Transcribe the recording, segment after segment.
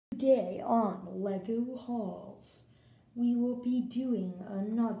Today on LEGO Hauls, we will be doing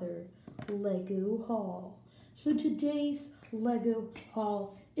another LEGO haul. So today's LEGO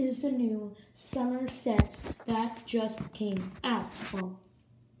haul is the new summer sets that just came out. Well,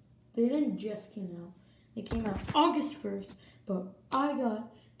 they didn't just came out. They came out August 1st, but I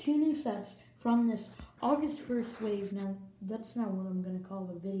got two new sets from this August 1st wave. Now, that's not what I'm going to call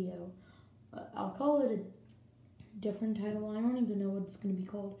the video. I'll call it a different title. I don't even know what it's going to be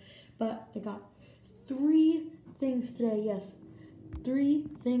called. But I got three things today. Yes, three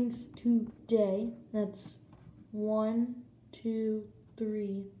things today. That's 1, 2,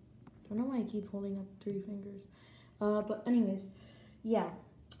 3. I don't know why I keep holding up 3 fingers. But anyways, yeah.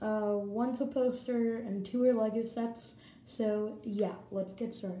 One's a poster and 2 are LEGO sets. So yeah, let's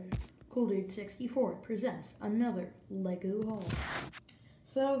get started. Cool Dude 64 presents another LEGO haul.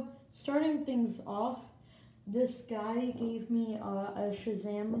 So starting things off, this guy gave me a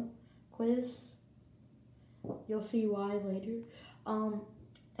Shazam quiz. You'll see why later.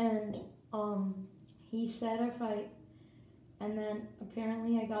 He said and then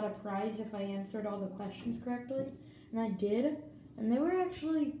apparently I got a prize if I answered all the questions correctly, and I did. And they were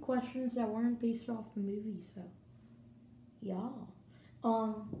actually questions that weren't based off the movie, so yeah.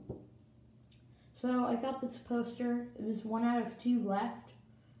 So I got this poster. It was 1 out of 2 left,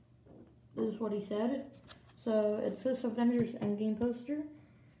 is what he said. So it's this Avengers Endgame poster,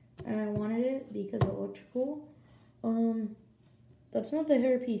 and I wanted it because it looked cool. That's not the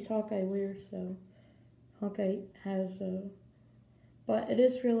hairpiece Hawkeye wears, so Hawkeye has but it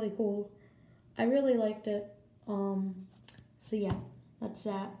is really cool. I really liked it. So yeah, that's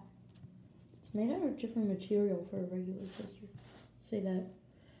that. It's made out of different material for a regular poster. Say that.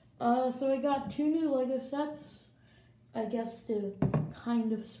 So I got 2 new LEGO sets, I guess to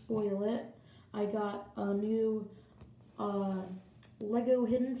kind of spoil it. I got a new LEGO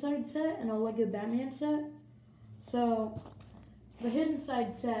Hidden Side set and a LEGO Batman set. So the Hidden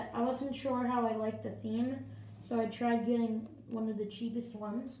Side set, I wasn't sure how I liked the theme, so I tried getting one of the cheapest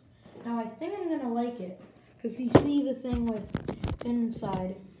ones. Now I think I'm gonna like it, because you see the thing with Hidden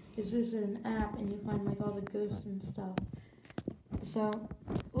Side is this is an app and you find like all the ghosts and stuff. So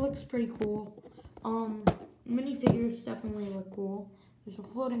it looks pretty cool. Minifigures definitely look cool. There's a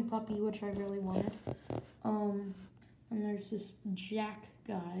floating puppy, which I really wanted. And there's this Jack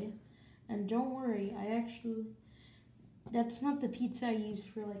guy. And don't worry, that's not the pizza I use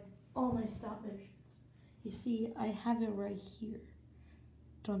for like all my stop motions. You see, I have it right here.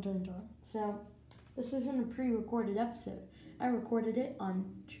 Dun dun dun. So, this isn't a pre-recorded episode. I recorded it on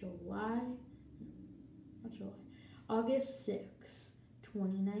August 6th,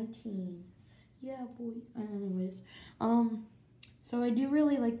 2019. Yeah, boy. Anyways, so I do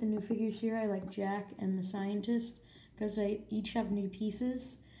really like the new figures here. I like Jack and the scientist because they each have new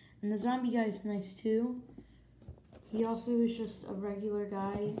pieces. And the zombie guy is nice too. He also is just a regular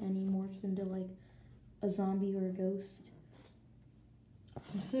guy and he morphs into like a zombie or a ghost.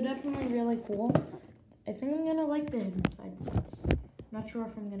 So definitely really cool. I think I'm gonna like the Hidden Side sets. Not sure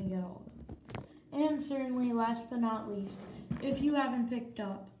if I'm gonna get all of them. And certainly, last but not least, if you haven't picked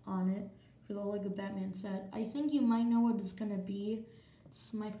up on it for the LEGO Batman set, I think you might know what it's gonna be.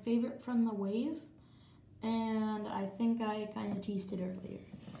 It's my favorite from the wave, and I think I kind of teased it earlier.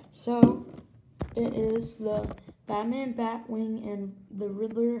 So, it is the Batman, Batwing, and the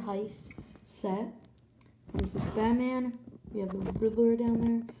Riddler heist set. There's the Batman, we have the Riddler down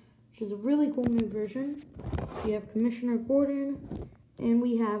there, which is a really cool new version. We have Commissioner Gordon, and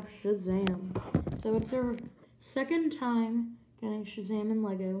we have Shazam. So it's our second time getting Shazam in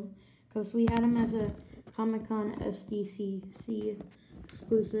LEGO, because we had him as a Comic-Con SDCC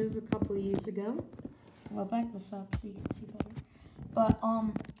exclusive a couple of years ago. I'll back this up so you can see better. But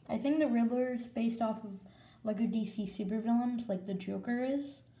I think the Riddler is based off of LEGO DC supervillains, like the Joker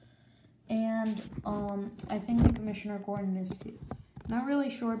is. And I think the Commissioner Gordon is too. Not really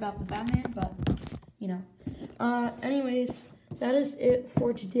sure about the Batman, but, you know. Anyways, that is it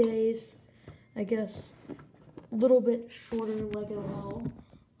for today's, I guess, a little bit shorter LEGO haul.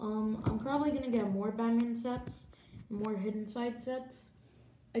 I'm probably going to get more Batman sets, more Hidden Side sets.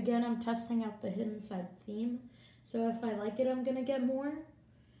 Again, I'm testing out the Hidden Side theme. So if I like it, I'm going to get more.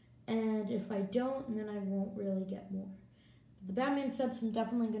 And if I don't, then I won't really get more. The Batman sets, I'm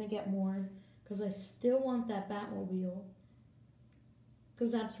definitely going to get more, because I still want that Batmobile,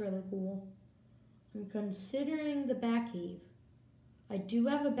 because that's really cool. I'm considering the Batcave. I do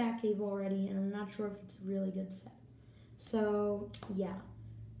have a Batcave already, and I'm not sure if it's a really good set. So, yeah.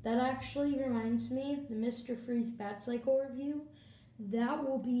 That actually reminds me, the Mr. Freeze Bat Cycle review, that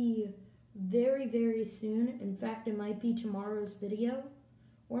will be very, very soon. In fact, it might be tomorrow's video,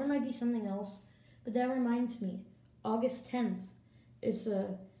 or it might be something else. But that reminds me, August 10th is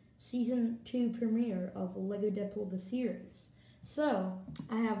a season 2 premiere of LEGO Deadpool the Series. So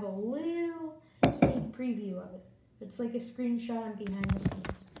I have a little sneak preview of it. It's like a screenshot on behind the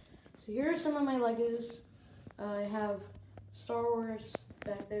scenes. So here are some of my Legos. I have Star Wars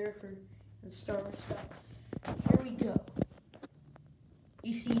back there for the Star Wars stuff. Here we go.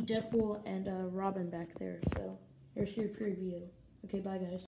 You see Deadpool and Robin back there, so here's your preview. Okay, bye guys.